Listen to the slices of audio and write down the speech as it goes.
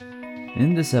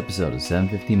In this episode of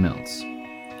 750 Mils,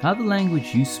 how the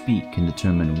language you speak can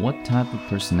determine what type of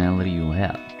personality you'll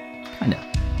have. Kinda.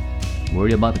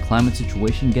 Worried about the climate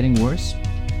situation getting worse?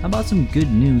 How about some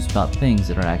good news about things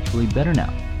that are actually better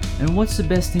now? And what's the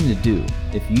best thing to do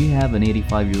if you have an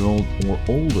 85-year-old or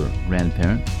older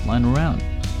grandparent lying around?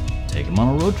 Take them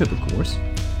on a road trip, of course.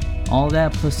 All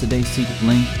that plus today's secret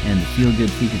link and the feel-good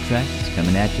feature track is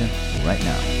coming at you right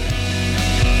now.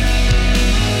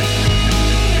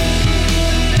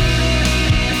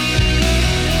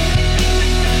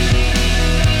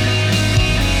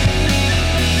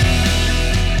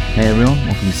 Hey everyone,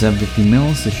 welcome to 750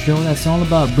 Mils, the show that's all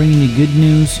about bringing you good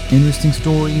news, interesting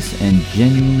stories, and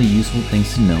genuinely useful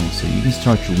things to know so you can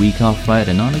start your week off right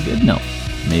and on a good note,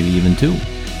 maybe even two.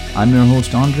 I'm your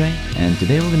host Andre, and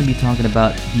today we're going to be talking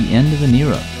about the end of an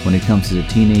era when it comes to the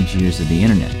teenage years of the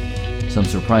internet. Some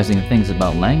surprising things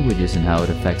about languages and how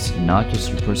it affects not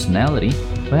just your personality,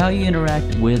 but how you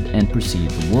interact with and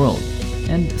perceive the world.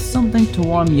 And something to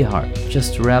warm your heart,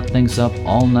 just to wrap things up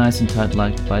all nice and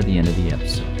tight-like by the end of the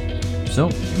episode. So,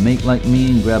 make like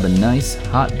me and grab a nice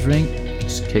hot drink,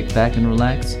 just kick back and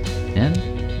relax, and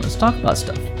let's talk about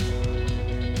stuff.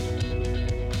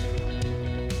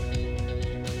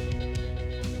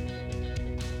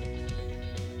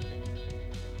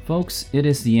 Folks, it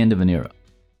is the end of an era.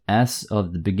 As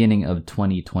of the beginning of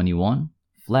 2021,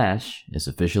 Flash is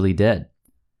officially dead.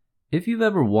 If you've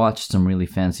ever watched some really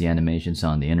fancy animations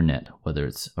on the internet, whether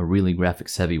it's a really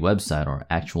graphics-heavy website or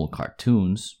actual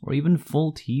cartoons, or even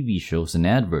full TV shows and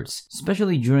adverts,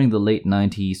 especially during the late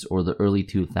 90s or the early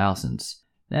 2000s,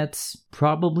 that's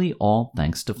probably all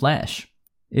thanks to Flash.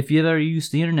 If you've ever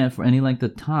used the internet for any length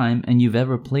of time and you've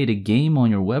ever played a game on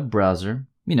your web browser,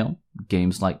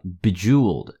 games like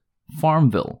Bejeweled,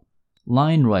 Farmville,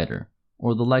 Line Writer,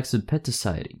 or the likes of Pet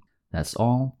Society, that's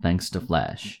all thanks to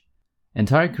Flash.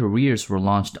 Entire careers were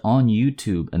launched on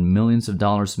YouTube and millions of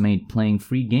dollars made playing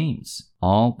free games,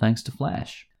 all thanks to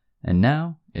Flash. And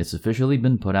now, it's officially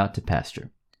been put out to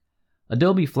pasture.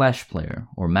 Adobe Flash Player,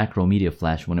 or Macromedia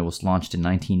Flash when it was launched in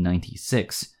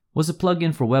 1996, was a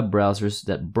plugin for web browsers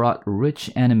that brought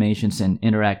rich animations and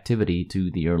interactivity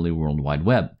to the early World Wide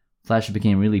Web. Flash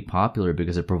became really popular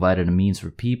because it provided a means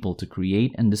for people to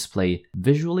create and display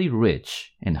visually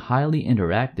rich and highly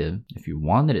interactive, if you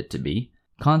wanted it to be,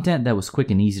 content that was quick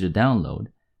and easy to download,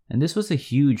 and this was a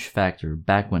huge factor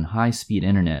back when high-speed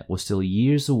internet was still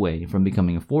years away from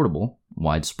becoming affordable,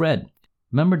 widespread.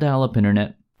 Remember dial-up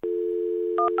internet?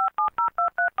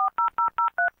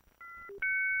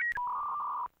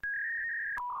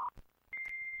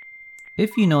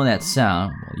 If you know that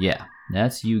sound, well yeah,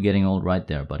 that's you getting old right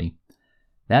there, buddy.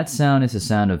 That sound is the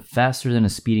sound of faster than a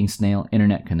speeding snail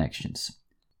internet connections.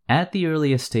 At the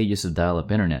earliest stages of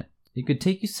dial-up internet, it could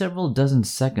take you several dozen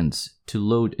seconds to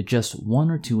load just one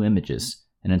or two images.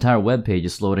 An entire web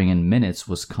page loading in minutes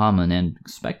was common and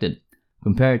expected.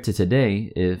 Compared to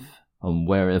today, if a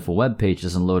web page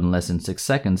doesn't load in less than 6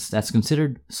 seconds, that's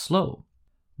considered slow.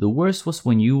 The worst was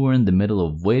when you were in the middle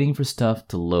of waiting for stuff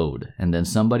to load and then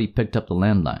somebody picked up the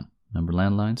landline. Remember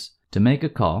landlines? To make a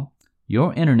call,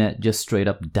 your internet just straight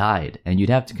up died and you'd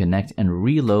have to connect and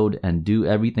reload and do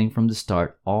everything from the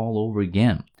start all over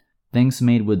again. Things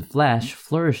made with Flash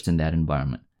flourished in that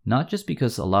environment, not just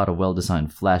because a lot of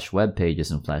well-designed Flash web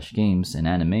pages and Flash games and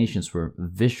animations were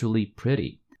visually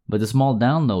pretty, but the small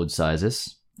download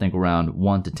sizes, think around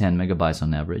 1 to 10 megabytes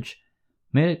on average,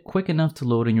 made it quick enough to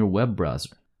load in your web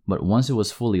browser. But once it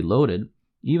was fully loaded,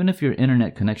 even if your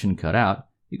internet connection cut out,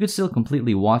 you could still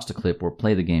completely watch the clip or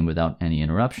play the game without any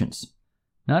interruptions.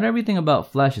 Not everything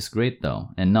about Flash is great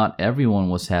though, and not everyone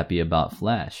was happy about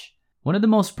Flash. One of the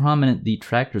most prominent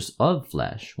detractors of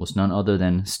Flash was none other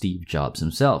than Steve Jobs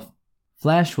himself.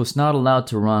 Flash was not allowed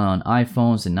to run on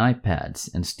iPhones and iPads,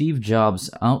 and Steve Jobs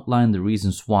outlined the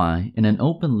reasons why in an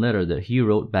open letter that he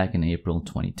wrote back in April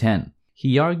 2010.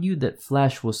 He argued that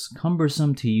Flash was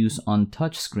cumbersome to use on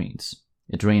touchscreens,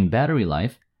 it drained battery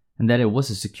life, and that it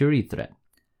was a security threat.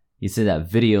 He said that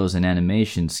videos and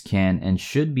animations can and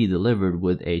should be delivered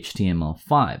with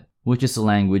HTML5, which is a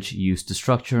language used to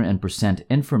structure and present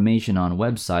information on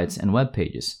websites and web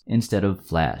pages, instead of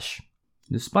Flash.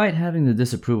 Despite having the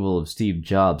disapproval of Steve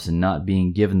Jobs and not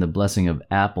being given the blessing of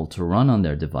Apple to run on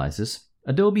their devices,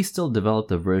 Adobe still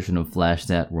developed a version of Flash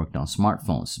that worked on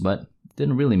smartphones, but it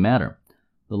didn't really matter.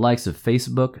 The likes of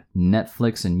Facebook,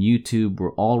 Netflix, and YouTube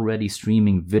were already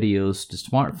streaming videos to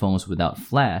smartphones without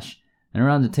Flash, and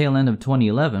around the tail end of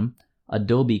 2011,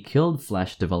 Adobe killed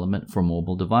Flash development for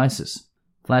mobile devices.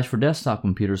 Flash for desktop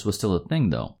computers was still a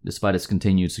thing though, despite its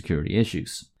continued security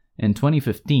issues. In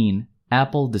 2015,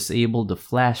 Apple disabled the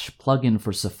Flash plugin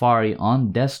for Safari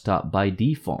on desktop by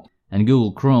default, and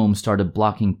Google Chrome started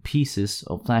blocking pieces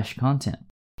of Flash content.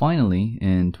 Finally,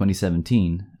 in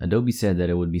 2017, Adobe said that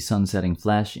it would be sunsetting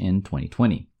Flash in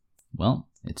 2020. Well,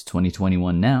 it's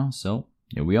 2021 now, so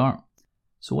here we are.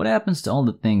 So what happens to all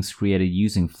the things created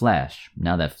using Flash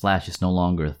now that Flash is no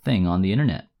longer a thing on the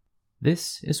internet?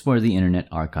 This is where the Internet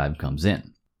Archive comes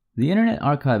in. The Internet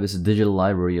Archive is a digital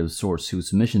library of sorts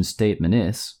whose mission statement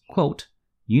is, quote,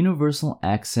 universal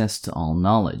access to all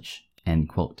knowledge, end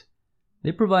quote.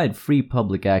 They provide free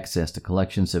public access to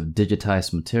collections of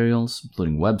digitized materials,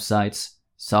 including websites,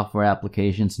 software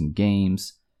applications and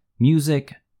games,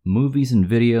 music, movies and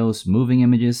videos, moving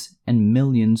images, and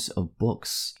millions of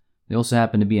books. They also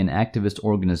happen to be an activist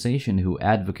organization who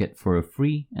advocate for a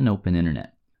free and open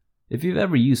internet. If you've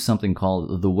ever used something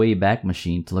called the Wayback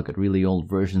Machine to look at really old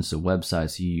versions of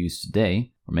websites you use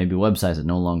today, or maybe websites that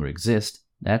no longer exist,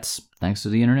 that's thanks to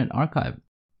the Internet Archive.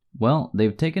 Well,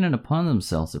 they've taken it upon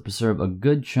themselves to preserve a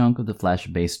good chunk of the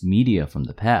Flash-based media from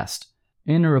the past.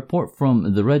 In a report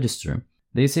from The Register,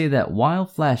 they say that while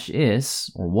Flash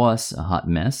is, or was, a hot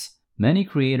mess, many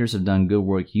creators have done good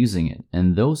work using it,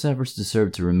 and those efforts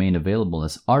deserve to remain available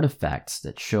as artifacts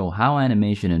that show how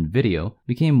animation and video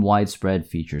became widespread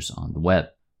features on the web.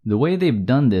 The way they've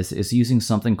done this is using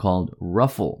something called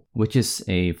Ruffle, which is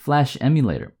a Flash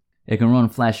emulator. It can run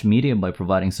Flash media by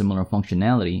providing similar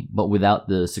functionality, but without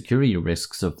the security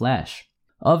risks of Flash.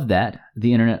 Of that,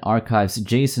 the Internet Archive's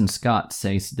Jason Scott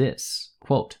says this,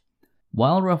 quote,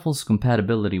 while Ruffle's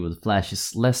compatibility with Flash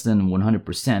is less than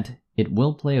 100%, it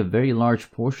will play a very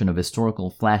large portion of historical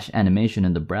Flash animation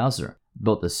in the browser,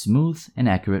 both a smooth and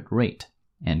accurate rate,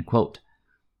 end quote.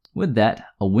 With that,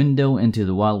 a window into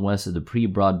the Wild West of the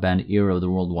pre-broadband era of the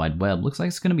World Wide Web looks like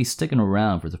it's going to be sticking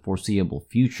around for the foreseeable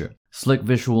future. Slick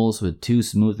visuals with too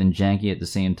smooth and janky at the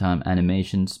same time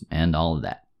animations, and all of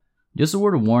that. Just a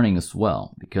word of warning as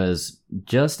well, because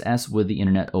just as with the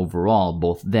internet overall,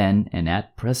 both then and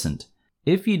at present,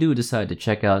 if you do decide to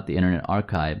check out the Internet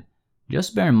Archive,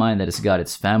 just bear in mind that it's got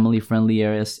its family-friendly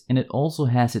areas and it also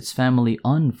has its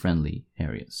family-unfriendly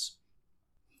areas.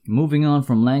 Moving on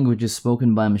from languages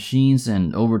spoken by machines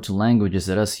and over to languages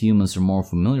that us humans are more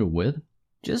familiar with,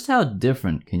 just how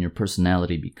different can your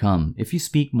personality become if you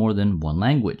speak more than one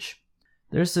language?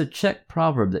 There's a Czech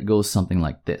proverb that goes something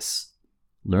like this: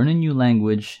 learn a new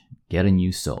language, get a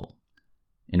new soul.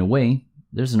 In a way,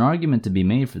 there's an argument to be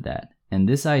made for that, and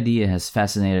this idea has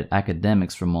fascinated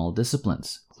academics from all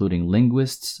disciplines, including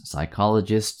linguists,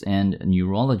 psychologists, and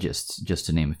neurologists, just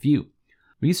to name a few.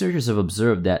 Researchers have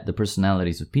observed that the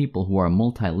personalities of people who are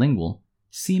multilingual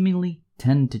seemingly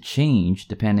tend to change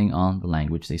depending on the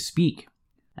language they speak.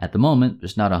 At the moment,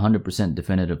 there's not a 100%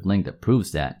 definitive link that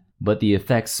proves that, but the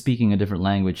effects speaking a different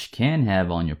language can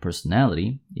have on your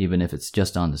personality, even if it's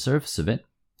just on the surface of it,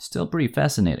 is still pretty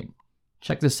fascinating.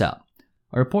 Check this out.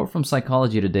 A report from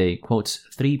Psychology Today quotes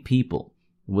 3 people,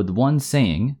 with one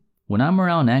saying, when I'm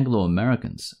around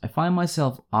Anglo-Americans, I find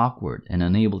myself awkward and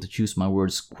unable to choose my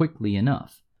words quickly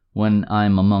enough. When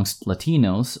I'm amongst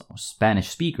Latinos or Spanish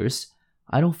speakers,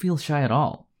 I don't feel shy at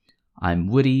all. I'm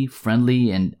witty,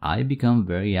 friendly, and I become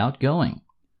very outgoing.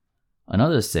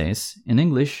 Another says, in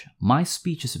English, my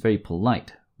speech is very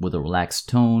polite, with a relaxed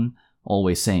tone,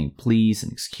 always saying please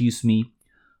and excuse me.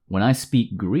 When I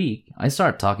speak Greek, I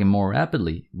start talking more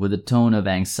rapidly, with a tone of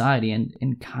anxiety and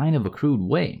in kind of a crude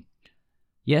way.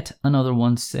 Yet another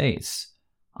one says,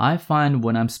 I find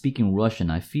when I'm speaking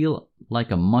Russian, I feel like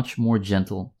a much more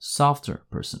gentle, softer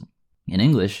person. In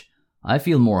English, I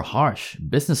feel more harsh,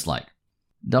 businesslike.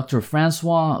 Dr.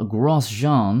 Francois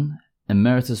Grosjean,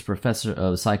 Emeritus Professor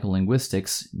of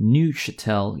Psycholinguistics,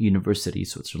 Neuchâtel University,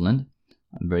 Switzerland,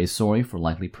 I'm very sorry for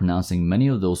likely pronouncing many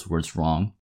of those words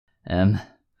wrong,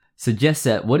 suggests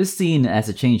that what is seen as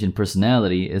a change in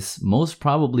personality is most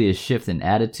probably a shift in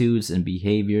attitudes and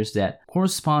behaviors that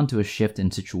correspond to a shift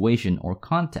in situation or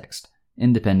context,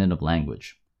 independent of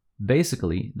language.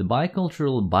 Basically, the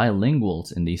bicultural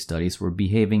bilinguals in these studies were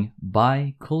behaving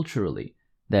biculturally,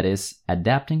 that is,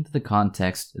 adapting to the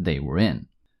context they were in.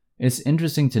 It's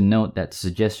interesting to note that the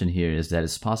suggestion here is that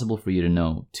it's possible for you to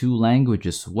know 2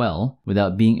 languages well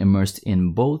without being immersed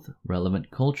in both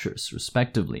relevant cultures,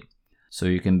 respectively. So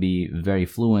you can be very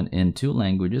fluent in 2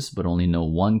 languages but only know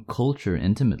one culture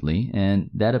intimately, and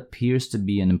that appears to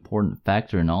be an important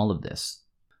factor in all of this.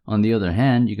 On the other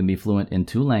hand, you can be fluent in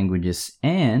 2 languages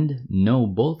and know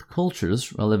both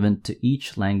cultures relevant to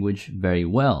each language very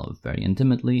well, very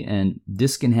intimately, and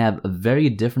this can have very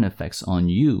different effects on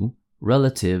you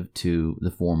relative to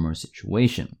the former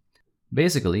situation.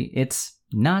 Basically, it's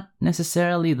not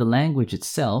necessarily the language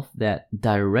itself that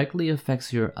directly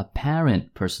affects your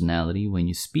apparent personality when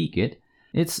you speak it.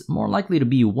 It's more likely to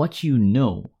be what you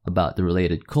know about the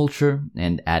related culture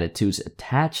and attitudes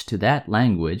attached to that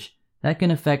language that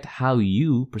can affect how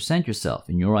you present yourself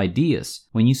and your ideas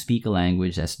when you speak a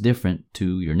language that's different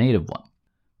to your native one.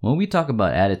 When we talk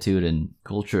about attitude and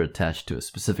culture attached to a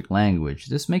specific language,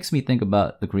 this makes me think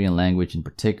about the Korean language in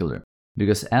particular,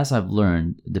 because as I've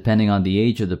learned, depending on the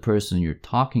age of the person you're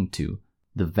talking to,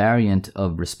 the variant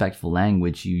of respectful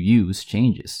language you use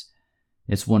changes.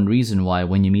 It's one reason why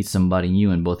when you meet somebody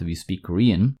new and both of you speak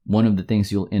Korean, one of the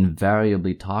things you'll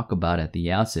invariably talk about at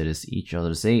the outset is each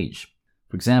other's age.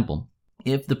 For example,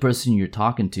 if the person you're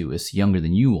talking to is younger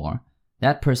than you are,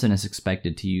 that person is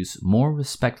expected to use more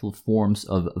respectful forms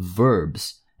of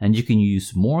verbs, and you can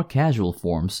use more casual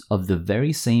forms of the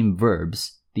very same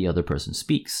verbs the other person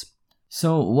speaks.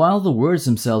 So while the words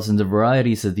themselves and the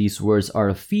varieties of these words are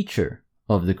a feature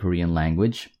of the Korean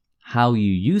language, how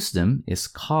you use them is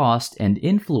caused and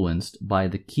influenced by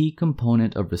the key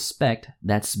component of respect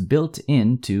that's built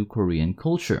into Korean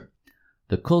culture.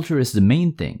 The culture is the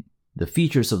main thing. The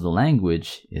features of the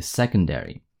language is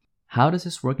secondary. How does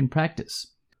this work in practice?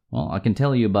 Well, I can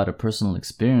tell you about a personal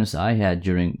experience I had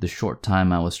during the short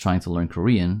time I was trying to learn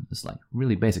Korean. It's like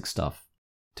really basic stuff.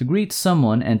 To greet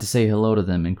someone and to say hello to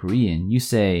them in Korean, you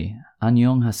say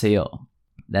안녕하세요.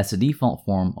 That's the default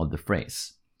form of the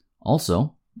phrase.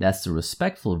 Also, that's the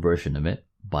respectful version of it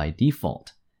by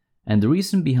default. And the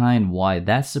reason behind why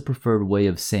that's the preferred way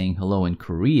of saying hello in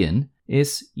Korean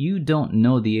is you don't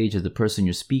know the age of the person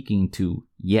you're speaking to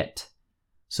yet.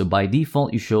 So by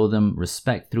default, you show them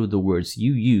respect through the words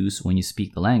you use when you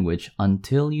speak the language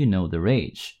until you know their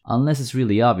age, unless it's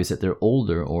really obvious that they're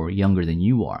older or younger than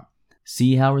you are.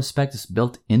 See how respect is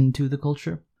built into the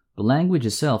culture? The language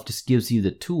itself just gives you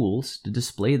the tools to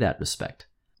display that respect.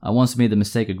 I once made the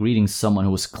mistake of greeting someone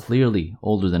who was clearly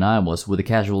older than I was with a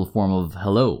casual form of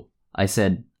hello. I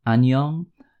said, 안녕,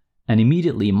 and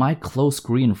immediately my close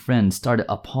Korean friend started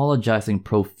apologizing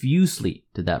profusely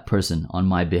to that person on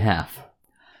my behalf.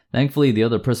 Thankfully, the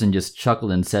other person just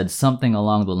chuckled and said something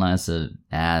along the lines of,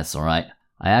 it's alright.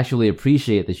 I actually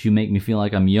appreciate that you make me feel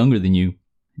like I'm younger than you.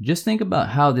 Just think about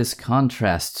how this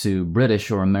contrasts to British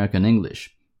or American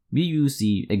English. We use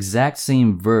the exact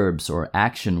same verbs or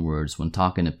action words when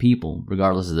talking to people,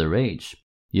 regardless of their age.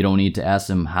 You don't need to ask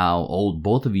them how old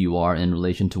both of you are in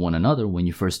relation to one another when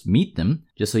you first meet them,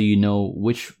 just so you know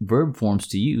which verb forms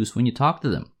to use when you talk to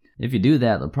them. If you do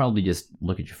that, they'll probably just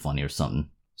look at you funny or something.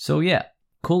 So yeah,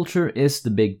 culture is the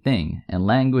big thing, and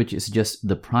language is just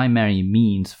the primary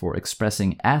means for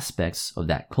expressing aspects of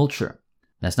that culture.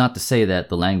 That's not to say that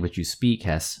the language you speak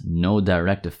has no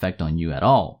direct effect on you at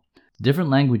all. Different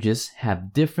languages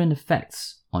have different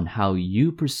effects on how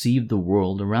you perceive the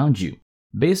world around you.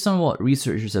 Based on what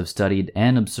researchers have studied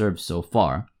and observed so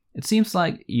far, it seems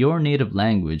like your native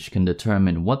language can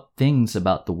determine what things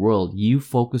about the world you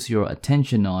focus your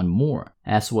attention on more,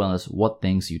 as well as what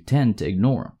things you tend to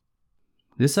ignore.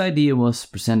 This idea was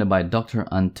presented by Dr.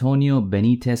 Antonio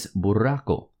Benitez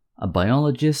Burraco, a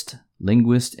biologist,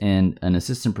 linguist, and an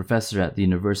assistant professor at the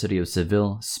University of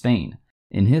Seville, Spain,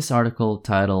 in his article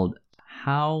titled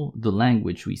How the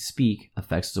Language We Speak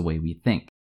Affects the Way We Think.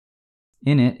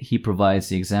 In it, he provides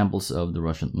the examples of the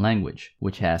Russian language,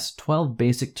 which has 12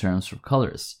 basic terms for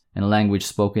colors, and a language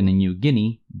spoken in New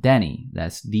Guinea, Dani,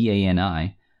 that's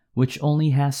D-A-N-I, which only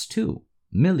has 2,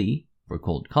 Mili for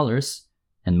cold colors,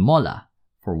 and Mola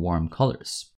for warm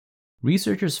colors.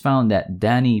 Researchers found that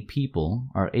Dani people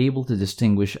are able to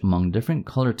distinguish among different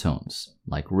color tones,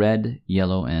 like red,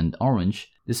 yellow, and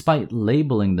orange, despite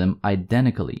labeling them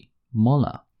identically,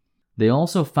 Mola. They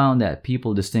also found that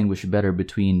people distinguish better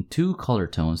between 2 color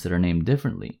tones that are named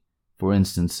differently, for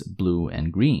instance, blue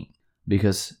and green,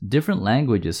 because different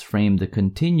languages frame the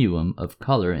continuum of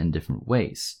color in different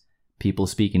ways. People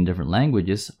speaking different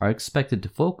languages are expected to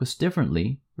focus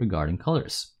differently regarding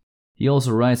colors. He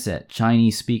also writes that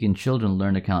Chinese-speaking children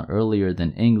learn to count earlier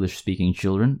than English-speaking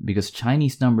children because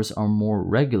Chinese numbers are more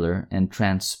regular and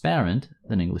transparent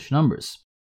than English numbers.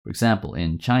 For example,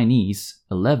 in Chinese,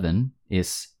 11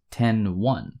 is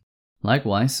 10-1.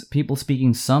 Likewise, people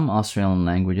speaking some Australian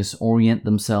languages orient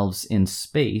themselves in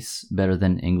space better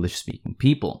than English-speaking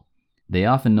people. They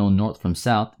often know north from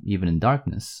south, even in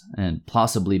darkness, and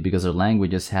possibly because their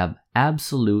languages have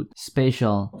absolute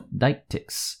spatial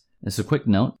deictics. As a quick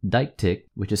note, deictic,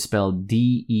 which is spelled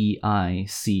D-E-I-C-T-I-C,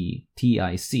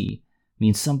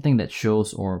 means something that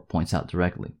shows or points out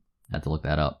directly. I had to look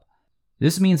that up.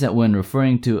 This means that when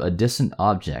referring to a distant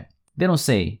object, they don't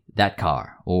say that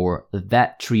car or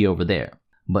that tree over there,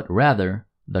 but rather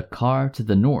the car to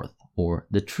the north or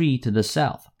the tree to the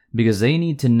south, because they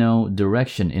need to know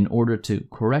direction in order to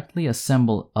correctly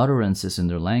assemble utterances in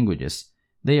their languages.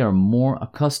 They are more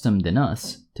accustomed than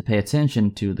us to pay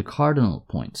attention to the cardinal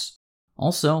points.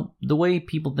 Also, the way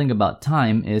people think about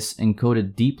time is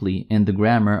encoded deeply in the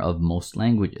grammar of most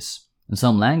languages. In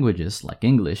some languages, like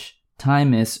English,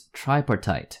 time is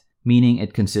tripartite, meaning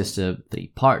it consists of three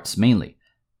parts mainly: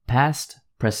 past,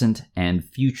 present, and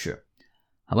future.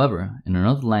 However, in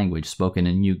another language spoken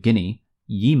in New Guinea,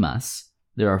 Yimas,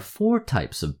 there are 4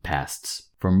 types of pasts,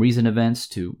 from recent events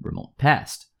to remote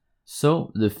past.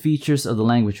 So, the features of the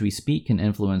language we speak can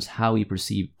influence how we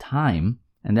perceive time,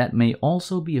 and that may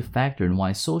also be a factor in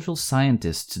why social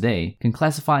scientists today can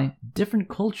classify different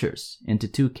cultures into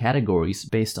 2 categories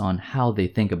based on how they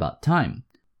think about time: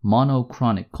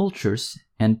 monochronic cultures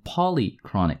and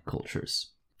polychronic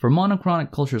cultures. For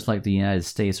monochronic cultures like the United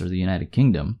States or the United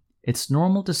Kingdom, it's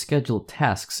normal to schedule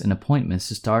tasks and appointments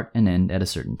to start and end at a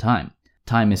certain time.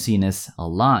 Time is seen as a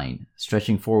line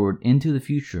stretching forward into the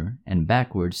future and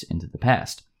backwards into the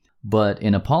past. But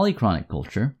in a polychronic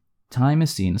culture, time is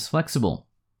seen as flexible.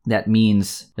 That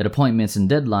means that appointments and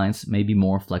deadlines may be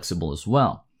more flexible as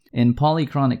well. In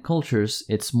polychronic cultures,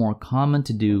 it's more common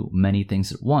to do many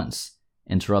things at once.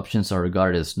 Interruptions are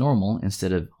regarded as normal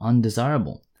instead of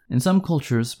undesirable. In some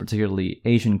cultures, particularly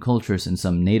Asian cultures and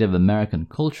some Native American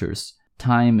cultures,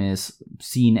 time is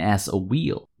seen as a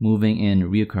wheel moving in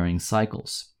recurring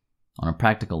cycles. On a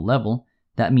practical level,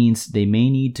 that means they may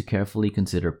need to carefully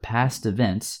consider past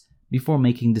events before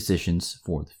making decisions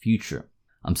for the future.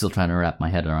 I'm still trying to wrap my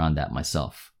head around that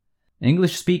myself.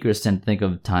 English speakers tend to think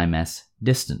of time as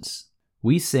distance.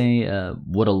 We say,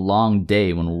 what a long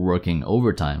day when we're working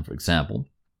overtime, for example.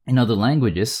 In other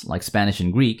languages, like Spanish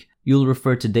and Greek, you'll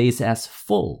refer to days as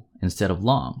full instead of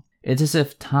long. It's as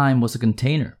if time was a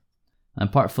container. I'm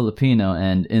part Filipino,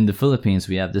 and in the Philippines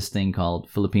we have this thing called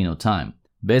Filipino time.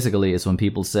 Basically, it's when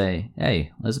people say,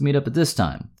 hey, let's meet up at this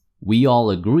time. We all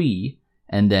agree,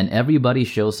 and then everybody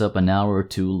shows up an hour or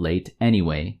 2 late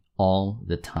anyway, all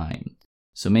the time.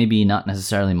 So maybe not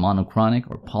necessarily monochronic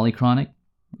or polychronic,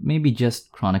 maybe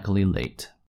just chronically late.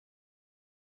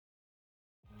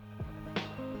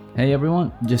 Hey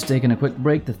everyone, just taking a quick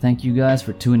break to thank you guys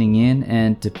for tuning in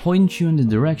and to point you in the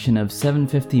direction of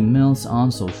 750 Mils on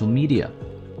social media.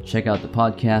 Check out the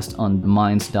podcast on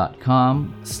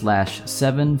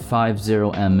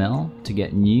minds.com/750ml to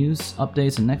get news,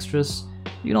 updates, and extras.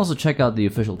 You can also check out the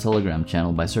official Telegram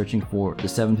channel by searching for the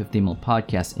 750ml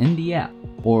podcast in the app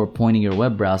or pointing your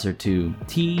web browser to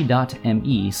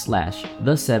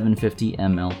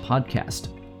t.me/the750ml podcast.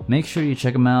 Make sure you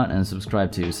check them out and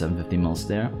subscribe to 750 Mils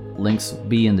there. Links will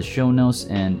be in the show notes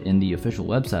and in the official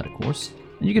website, of course.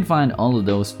 And you can find all of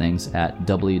those things at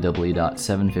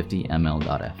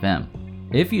www.750ml.fm.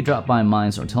 If you drop by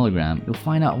Minds or Telegram, you'll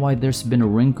find out why there's been a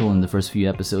wrinkle in the first few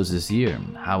episodes this year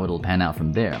and how it'll pan out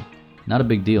from there. Not a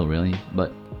big deal, really,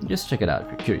 but just check it out if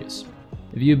you're curious.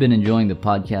 If you've been enjoying the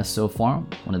podcast so far,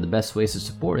 one of the best ways to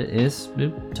support it is to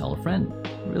tell a friend.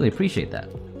 I really appreciate that.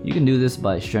 You can do this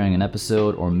by sharing an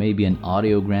episode or maybe an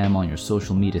audiogram on your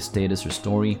social media status or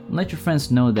story, and let your friends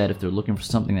know that if they're looking for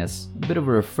something that's a bit of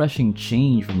a refreshing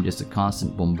change from just a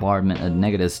constant bombardment of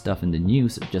negative stuff in the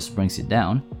news that just brings you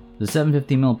down, the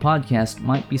 750ml podcast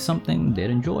might be something they'd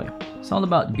enjoy. It's all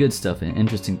about good stuff and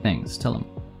interesting things, tell them.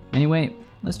 Anyway,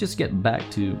 let's just get back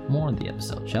to more of the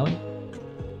episode, shall we?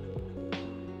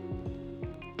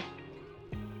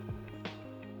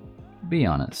 Be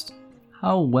honest.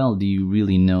 How well do you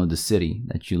really know the city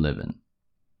that you live in?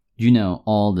 Do you know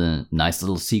all the nice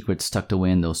little secrets tucked away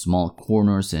in those small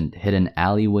corners and hidden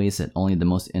alleyways that only the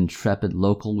most intrepid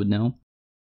local would know?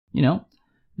 You know,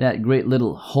 that great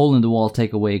little hole-in-the-wall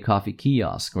takeaway coffee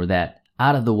kiosk, or that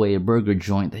out-of-the-way burger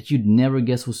joint that you'd never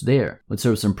guess was there, would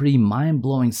serve some pretty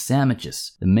mind-blowing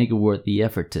sandwiches that make it worth the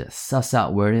effort to suss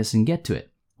out where it is and get to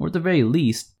it. Or at the very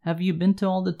least, have you been to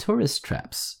all the tourist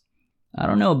traps? I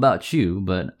don't know about you,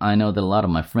 but I know that a lot of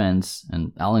my friends,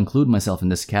 and I'll include myself in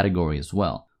this category as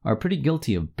well, are pretty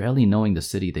guilty of barely knowing the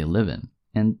city they live in.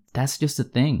 And that's just the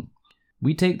thing.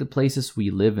 We take the places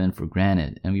we live in for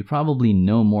granted, and we probably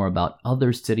know more about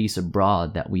other cities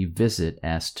abroad that we visit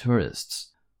as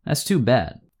tourists. That's too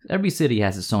bad. Every city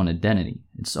has its own identity,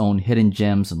 its own hidden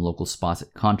gems and local spots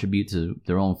that contribute to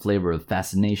their own flavor of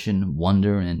fascination,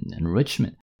 wonder, and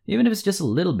enrichment, even if it's just a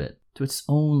little bit, to its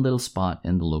own little spot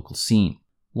in the local scene.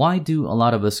 Why do a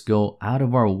lot of us go out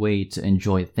of our way to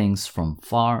enjoy things from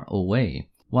far away,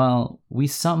 while we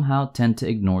somehow tend to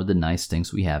ignore the nice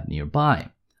things we have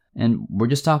nearby? And we're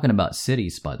just talking about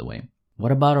cities, by the way.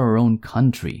 What about our own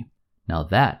country? Now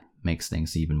that makes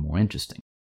things even more interesting.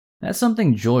 That's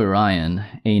something Joy Ryan,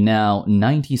 a now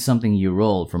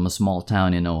 90-something-year-old from a small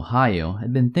town in Ohio,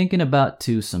 had been thinking about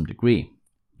to some degree.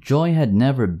 Joy had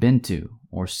never been to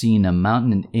or seen a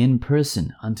mountain in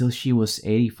person until she was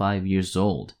 85 years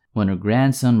old, when her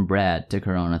grandson Brad took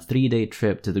her on a 3-day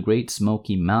trip to the Great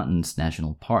Smoky Mountains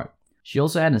National Park. She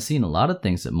also hadn't seen a lot of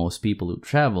things that most people who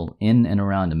travel in and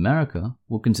around America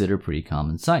will consider pretty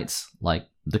common sights, like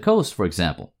the coast, for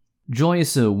example. Joy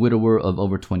is a widower of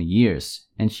over 20 years,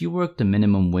 and she worked a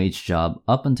minimum wage job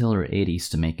up until her 80s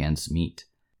to make ends meet.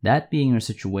 That being her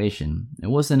situation, it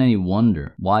wasn't any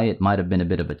wonder why it might have been a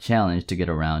bit of a challenge to get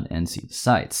around and see the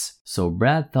sights, so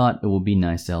Brad thought it would be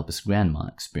nice to help his grandma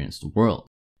experience the world.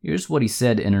 Here's what he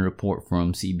said in a report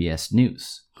from CBS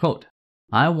News. Quote,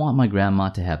 "I want my grandma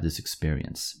to have this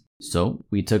experience. So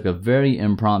we took a very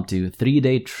impromptu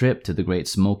 3-day trip to the Great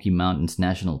Smoky Mountains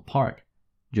National Park.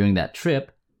 During that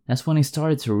trip, that's when I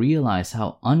started to realize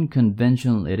how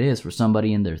unconventional it is for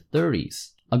somebody in their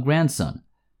 30s, a grandson,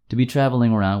 to be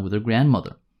traveling around with her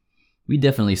grandmother. We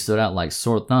definitely stood out like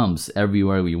sore thumbs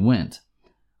everywhere we went.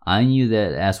 I knew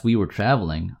that as we were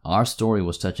traveling, our story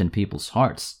was touching people's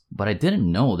hearts, but I didn't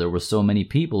know there were so many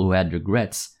people who had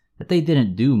regrets that they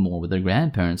didn't do more with their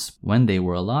grandparents when they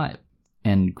were alive."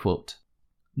 End quote.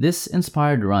 This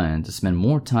inspired Ryan to spend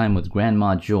more time with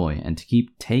Grandma Joy and to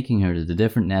keep taking her to the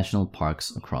different national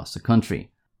parks across the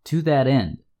country. To that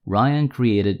end, Ryan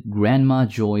created Grandma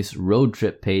Joy's road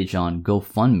trip page on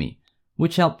GoFundMe,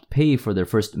 which helped pay for their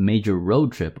first major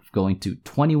road trip of going to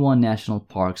 21 national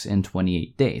parks in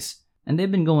 28 days, and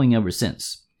they've been going ever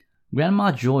since.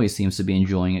 Grandma Joy seems to be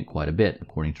enjoying it quite a bit,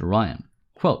 according to Ryan.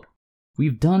 Quote,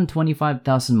 "We've done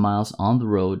 25,000 miles on the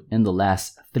road in the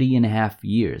last 3.5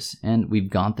 years, and we've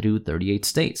gone through 38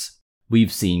 states.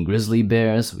 We've seen grizzly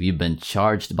bears, we've been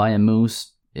charged by a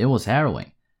moose. It was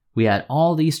harrowing. We had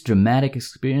all these dramatic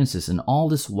experiences and all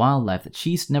this wildlife that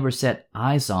she's never set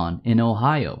eyes on in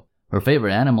Ohio. Her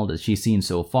favorite animal that she's seen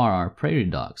so far are prairie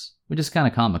dogs, which is kind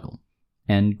of comical."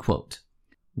 End quote.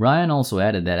 Ryan also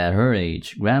added that at her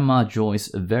age, Grandma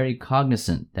Joy's very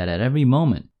cognizant that at every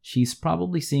moment, she's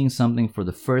probably seeing something for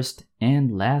the first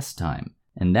and last time,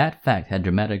 and that fact had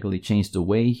dramatically changed the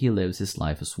way he lives his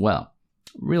life as well.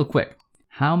 Real quick,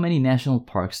 how many national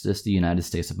parks does the United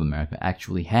States of America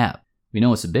actually have? We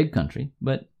know it's a big country,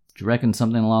 but do you reckon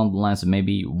something along the lines of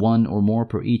maybe 1 or more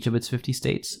per each of its 50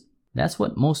 states? That's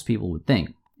what most people would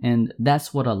think, and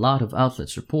that's what a lot of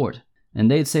outlets report, and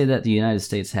they'd say that the United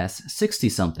States has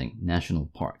 60-something national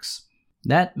parks.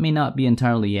 That may not be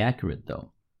entirely accurate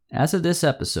though. As of this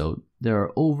episode, there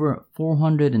are over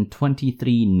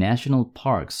 423 national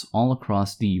parks all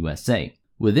across the USA.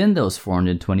 Within those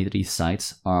 423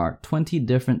 sites are 20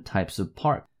 different types of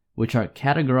park, which are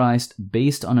categorized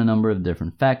based on a number of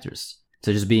different factors,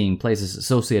 such as being places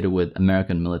associated with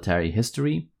American military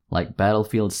history, like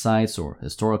battlefield sites or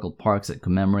historical parks that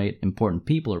commemorate important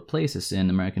people or places in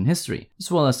American history,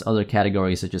 as well as other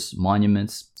categories such as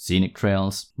monuments, scenic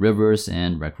trails, rivers,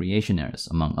 and recreation areas,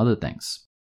 among other things.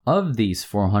 Of these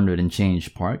 400 and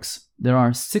change parks, there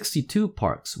are 62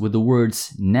 parks with the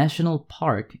words National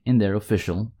Park in their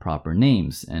official proper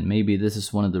names, and maybe this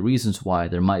is one of the reasons why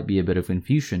there might be a bit of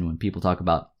confusion when people talk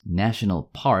about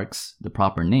national parks, the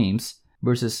proper names,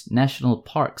 versus national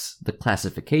parks, the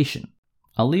classification.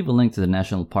 I'll leave a link to the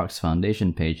National Parks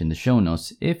Foundation page in the show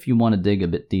notes if you want to dig a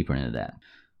bit deeper into that.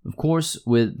 Of course,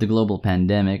 with the global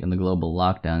pandemic and the global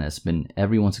lockdown that's been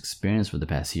everyone's experience for the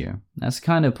past year, that's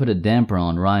kind of put a damper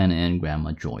on Ryan and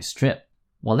Grandma Joy's trip.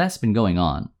 While that's been going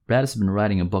on, Brad has been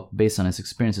writing a book based on his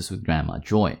experiences with Grandma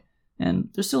Joy, and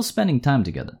they're still spending time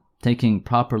together, taking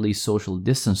properly social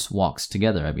distance walks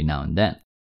together every now and then.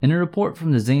 In a report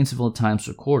from the Zanesville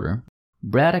Times-Recorder,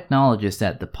 Brad acknowledges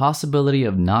that the possibility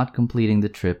of not completing the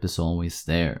trip is always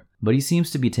there, but he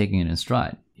seems to be taking it in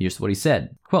stride. Here's what he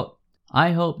said, quote,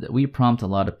 "I hope that we prompt a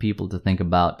lot of people to think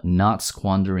about not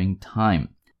squandering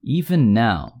time. Even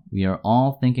now, we are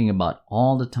all thinking about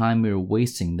all the time we are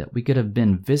wasting that we could have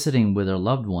been visiting with our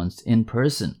loved ones in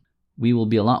person. We will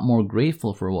be a lot more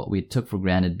grateful for what we took for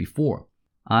granted before.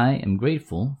 I am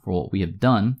grateful for what we have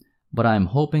done, but I am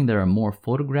hoping there are more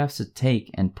photographs to take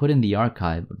and put in the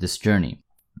archive of this journey."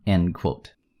 End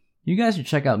quote. You guys should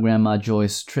check out Grandma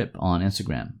Joy's trip on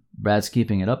Instagram. Brad's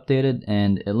keeping it updated,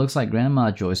 and it looks like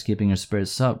Grandma Joy's keeping her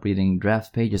spirits up reading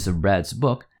draft pages of Brad's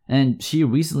book, and she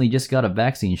recently just got a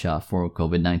vaccine shot for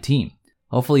COVID-19.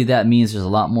 Hopefully that means there's a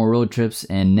lot more road trips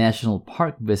and national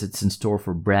park visits in store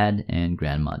for Brad and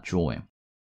Grandma Joy.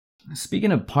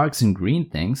 Speaking of parks and green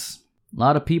things, a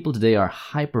lot of people today are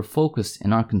hyper-focused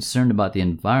and are concerned about the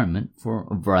environment for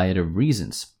a variety of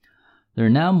reasons. There are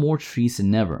now more trees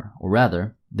than ever, or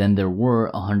rather, than there were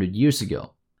 100 years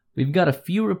ago. We've got a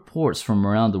few reports from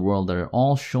around the world that are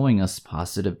all showing us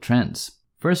positive trends.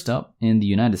 First up, in the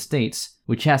United States,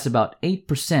 which has about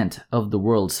 8% of the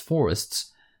world's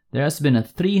forests, there has been a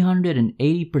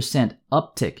 380%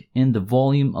 uptick in the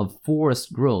volume of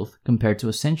forest growth compared to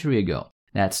a century ago.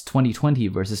 That's 2020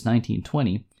 versus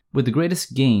 1920, with the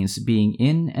greatest gains being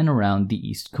in and around the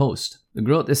East Coast. The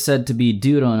growth is said to be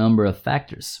due to a number of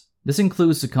factors. This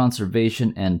includes the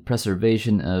conservation and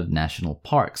preservation of national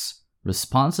parks,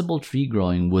 responsible tree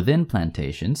growing within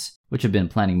plantations, which have been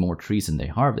planting more trees than they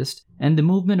harvest, and the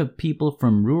movement of people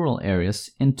from rural areas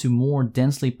into more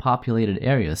densely populated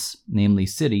areas, namely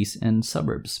cities and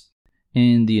suburbs.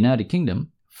 In the United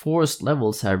Kingdom, forest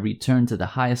levels have returned to the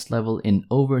highest level in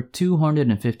over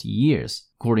 250 years,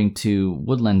 according to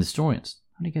woodland historians.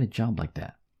 How do you get a job like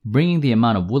that? Bringing the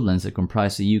amount of woodlands that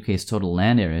comprise the UK's total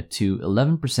land area to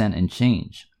 11% and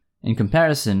change. In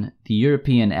comparison, the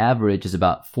European average is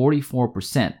about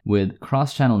 44%, with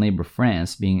cross-channel neighbor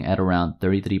France being at around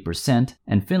 33%,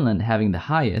 and Finland having the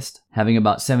highest, having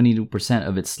about 72%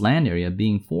 of its land area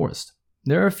being forest.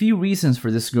 There are a few reasons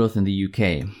for this growth in the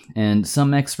UK, and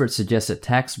some experts suggest that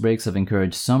tax breaks have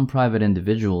encouraged some private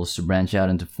individuals to branch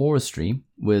out into forestry,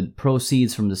 with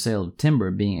proceeds from the sale of timber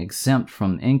being exempt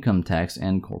from income tax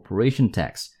and corporation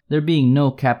tax, there being no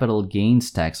capital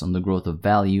gains tax on the growth of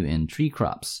value in tree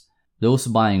crops. Those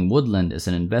buying woodland as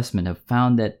an investment have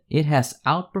found that it has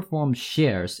outperformed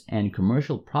shares and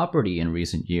commercial property in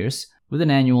recent years, with an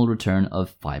annual return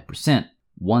of 5%.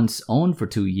 Once owned for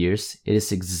 2 years, it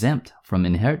is exempt from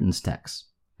inheritance tax.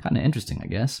 Kinda interesting, I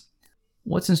guess.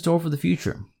 What's in store for the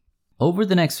future? Over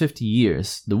the next 50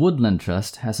 years, the Woodland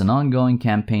Trust has an ongoing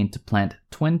campaign to plant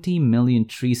 20 million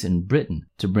trees in Britain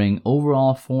to bring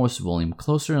overall forest volume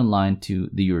closer in line to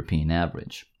the European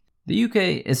average. The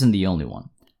UK isn't the only one.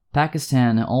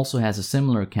 Pakistan also has a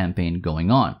similar campaign going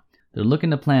on. They're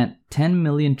looking to plant 10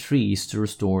 million trees to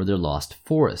restore their lost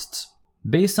forests.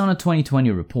 Based on a 2020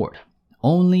 report,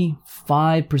 only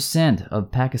 5%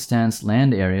 of Pakistan's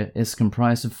land area is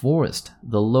comprised of forest,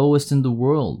 the lowest in the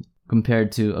world,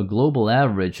 compared to a global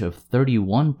average of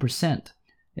 31%.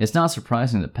 It's not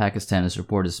surprising that Pakistan is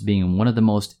reported as being one of the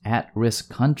most at-risk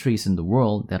countries in the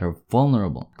world that are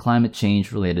vulnerable to climate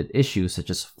change-related issues such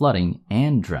as flooding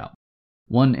and drought.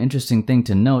 One interesting thing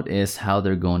to note is how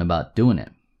they're going about doing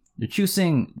it. They're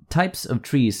choosing types of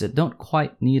trees that don't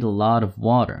quite need a lot of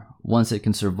water, ones that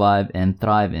can survive and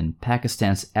thrive in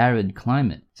Pakistan's arid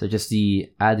climate, such as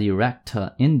the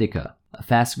Adirakta indica, a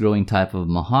fast-growing type of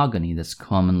mahogany that's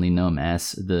commonly known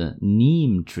as the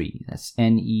neem tree, that's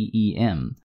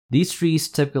Neem. These trees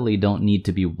typically don't need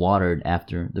to be watered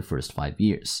after the first 5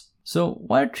 years. So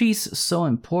why are trees so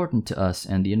important to us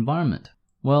and the environment?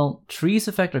 Well, trees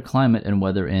affect our climate and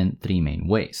weather in 3 main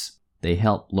ways. They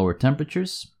help lower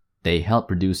temperatures, they help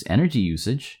reduce energy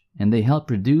usage, and they help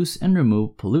reduce and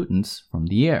remove pollutants from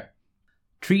the air.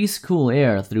 Trees cool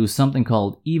air through something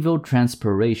called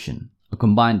evotranspiration, a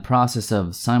combined process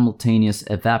of simultaneous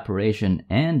evaporation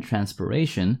and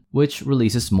transpiration, which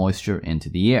releases moisture into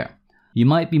the air. You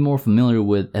might be more familiar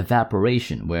with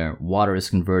evaporation, where water is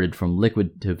converted from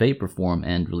liquid to vapor form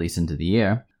and released into the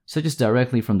air, such as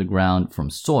directly from the ground from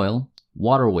soil,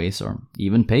 waterways, or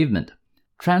even pavement.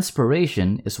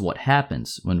 Transpiration is what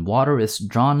happens when water is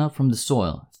drawn up from the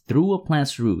soil through a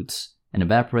plant's roots and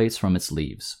evaporates from its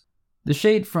leaves. The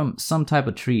shade from some type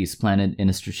of trees planted in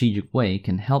a strategic way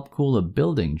can help cool a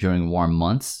building during warm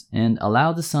months and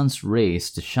allow the sun's rays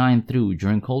to shine through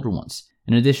during colder ones,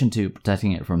 in addition to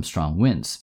protecting it from strong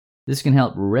winds. This can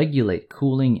help regulate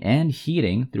cooling and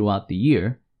heating throughout the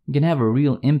year, can have a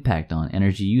real impact on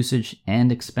energy usage and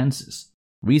expenses.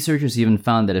 Researchers even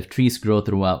found that if trees grow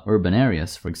throughout urban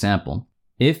areas, for example,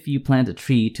 if you plant a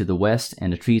tree to the west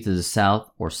and a tree to the south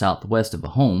or southwest of a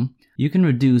home, you can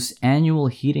reduce annual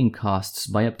heating costs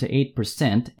by up to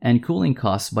 8% and cooling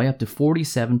costs by up to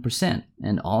 47%,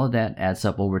 and all of that adds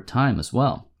up over time as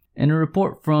well. In a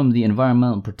report from the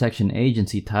Environmental Protection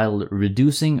Agency titled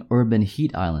Reducing Urban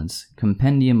Heat Islands,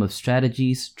 Compendium of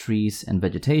Strategies, Trees, and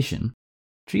Vegetation,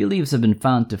 tree leaves have been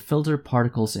found to filter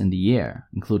particles in the air,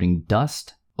 including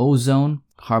dust, ozone,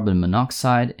 carbon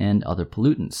monoxide, and other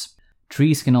pollutants.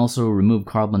 Trees can also remove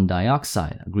carbon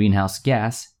dioxide, a greenhouse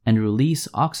gas, and release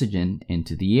oxygen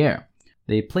into the air.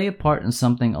 They play a part in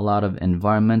something a lot of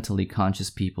environmentally conscious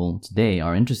people today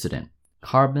are interested in: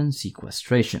 carbon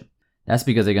sequestration. That's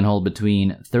because they can hold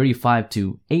between 35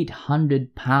 to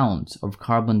 800 pounds of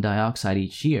carbon dioxide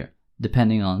each year,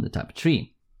 depending on the type of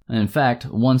tree. In fact,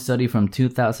 one study from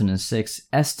 2006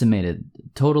 estimated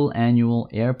total annual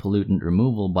air pollutant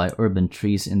removal by urban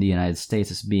trees in the United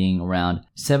States as being around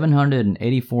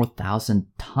 784,000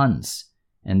 tons,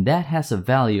 and that has a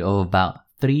value of about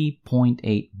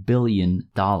 $3.8 billion.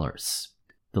 The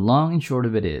long and short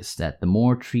of it is that the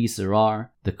more trees there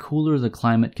are, the cooler the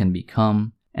climate can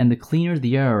become, and the cleaner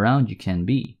the air around you can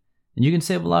be, and you can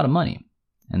save a lot of money,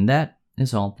 and that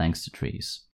is all thanks to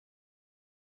trees.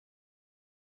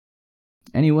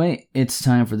 Anyway, it's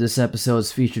time for this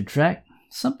episode's featured track,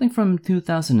 something from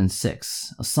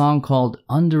 2006, a song called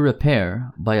Under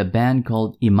Repair by a band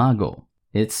called Imago.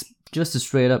 It's just a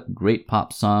straight up great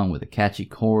pop song with a catchy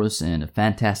chorus and a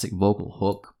fantastic vocal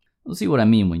hook. You'll see what I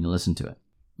mean when you listen to it.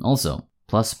 Also,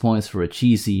 plus points for a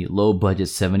cheesy, low-budget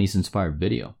 70s inspired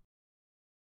video.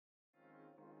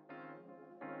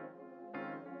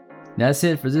 That's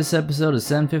it for this episode of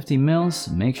 750 Mils.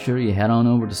 Make sure you head on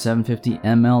over to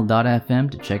 750ml.fm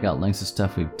to check out links to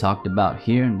stuff we've talked about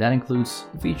here, and that includes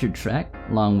the featured track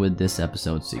along with this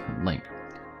episode's secret link.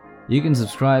 You can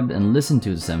subscribe and listen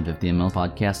to the 750ml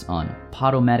podcast on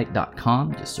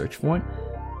Podomatic.com, just search for it,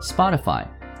 Spotify,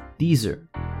 Deezer,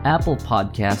 Apple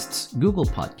Podcasts, Google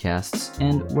Podcasts,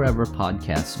 and wherever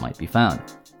podcasts might be found.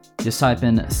 Just type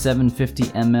in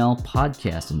 750ml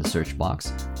podcast in the search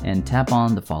box and tap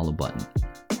on the follow button.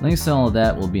 Links to all of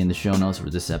that will be in the show notes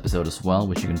for this episode as well,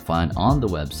 which you can find on the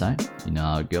website. You know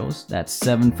how it goes. That's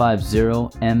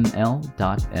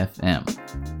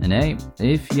 750ml.fm. And hey,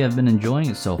 if you have been enjoying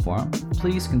it so far,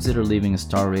 please consider leaving a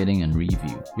star rating and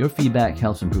review. Your feedback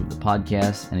helps improve the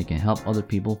podcast, and it can help other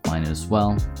people find it as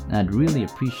well, and I'd really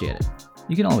appreciate it.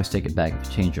 You can always take it back if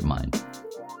you change your mind.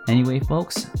 Anyway,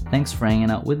 folks, thanks for hanging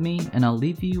out with me, and I'll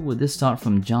leave you with this thought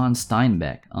from John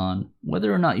Steinbeck on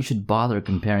whether or not you should bother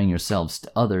comparing yourselves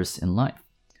to others in life.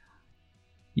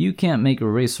 You can't make a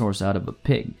racehorse out of a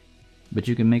pig, but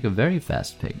you can make a very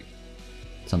fast pig.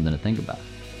 Something to think about.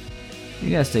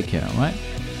 You guys take care, alright?